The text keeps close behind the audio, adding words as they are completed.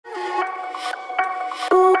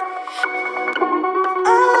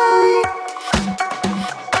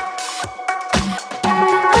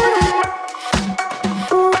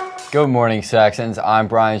Good morning, Saxons. I'm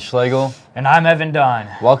Brian Schlegel. And I'm Evan Dunn.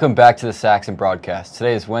 Welcome back to the Saxon Broadcast.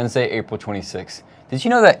 Today is Wednesday, April 26th. Did you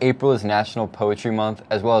know that April is National Poetry Month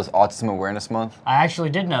as well as Autism Awareness Month? I actually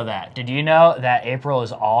did know that. Did you know that April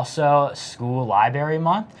is also School Library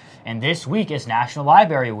Month? And this week is National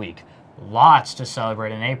Library Week. Lots to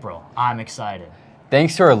celebrate in April. I'm excited.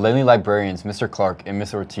 Thanks to our Langley librarians, Mr. Clark and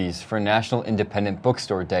Ms. Ortiz, for National Independent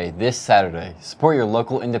Bookstore Day this Saturday. Support your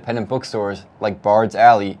local independent bookstores like Bard's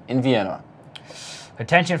Alley in Vienna.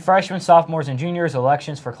 Attention freshmen, sophomores, and juniors.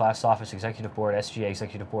 Elections for Class Office Executive Board, SGA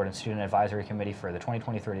Executive Board, and Student Advisory Committee for the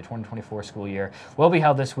 2023 to 2024 school year will be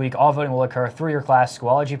held this week. All voting will occur through your class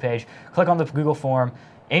Schoology page. Click on the Google form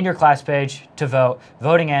in your class page to vote.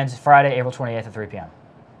 Voting ends Friday, April 28th at 3 p.m.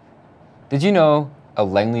 Did you know a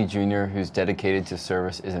Langley junior who's dedicated to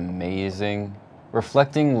service is amazing?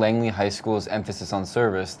 Reflecting Langley High School's emphasis on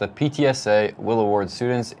service, the PTSA will award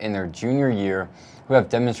students in their junior year who have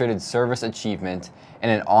demonstrated service achievement and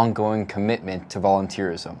an ongoing commitment to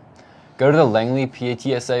volunteerism. Go to the Langley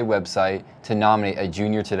PTSA website to nominate a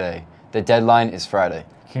junior today. The deadline is Friday.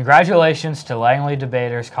 Congratulations to Langley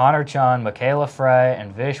debaters Connor Chun, Michaela Frey,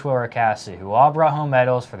 and Vishwa Rakasi, who all brought home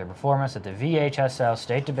medals for their performance at the VHSL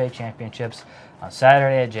State Debate Championships on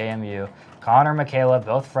Saturday at JMU. Connor and Michaela,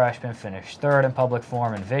 both freshmen, finished third in public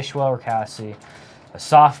forum, and Vishwa Rakasi, a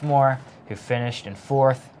sophomore, who finished in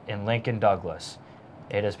fourth in Lincoln Douglas.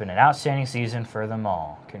 It has been an outstanding season for them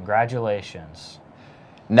all. Congratulations.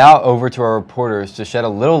 Now over to our reporters to shed a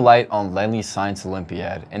little light on Langley Science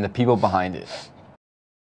Olympiad and the people behind it.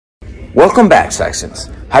 Welcome back, Saxons.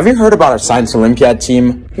 Have you heard about our Science Olympiad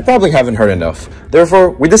team? You probably haven't heard enough. Therefore,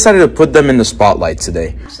 we decided to put them in the spotlight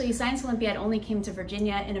today. Actually, Science Olympiad only came to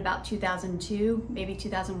Virginia in about 2002, maybe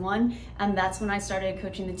 2001, and that's when I started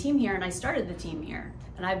coaching the team here, and I started the team here.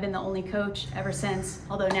 And I've been the only coach ever since,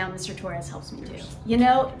 although now Mr. Torres helps me too. You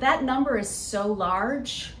know, that number is so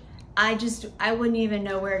large, I wouldn't even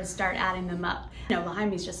know where to start adding them up. You know, behind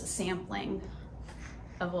me is just a sampling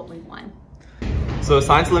of what we've won. So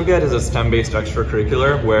Science Olympiad is a STEM-based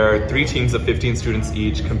extracurricular where 3 teams of 15 students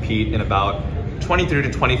each compete in about 23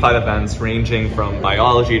 to 25 events ranging from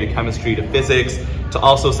biology to chemistry to physics to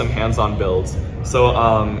also some hands-on builds. So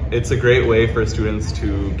it's a great way for students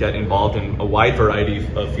to get involved in a wide variety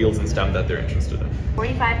of fields in STEM that they're interested in.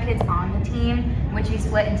 45 kids on the team, which we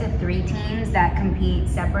split into 3 teams that compete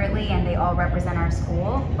separately, and they all represent our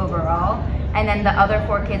school overall. And then the other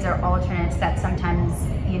 4 kids are alternates that sometimes,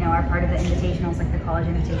 you know, are part of the invitationals, like the college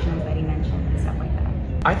invitationals that he mentioned and stuff like that.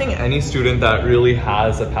 I think any student that really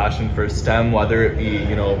has a passion for STEM, whether it be,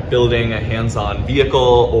 you know, building a hands-on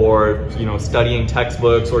vehicle or, you know, studying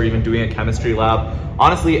textbooks or even doing a chemistry lab,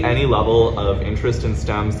 honestly, any level of interest in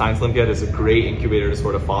STEM, Science Olympiad is a great incubator to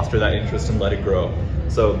sort of foster that interest and let it grow.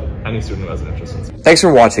 So any student who has an interest in STEM. Thanks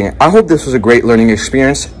for watching. I hope this was a great learning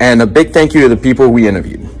experience, and a big thank you to the people we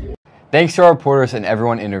interviewed. Thanks to our reporters and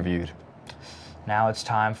everyone interviewed. Now it's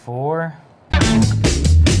time for...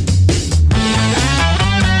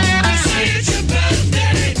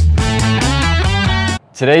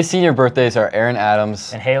 Today's senior birthdays are Aaron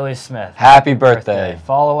Adams and Haley Smith. Happy birthday.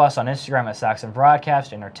 Follow us on Instagram at Saxon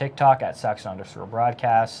Broadcast and our TikTok at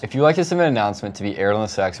Saxon_broadcast. If you'd like to submit an announcement to be aired on the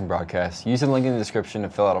Saxon Broadcast, use the link in the description to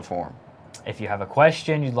fill out a form. If you have a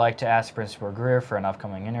question you'd like to ask Principal Greer for an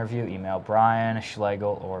upcoming interview, email Brian,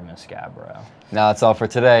 Schlegel, or Miss Gabbro. Now that's all for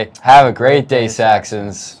today. Have a great day,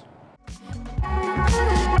 Saxons.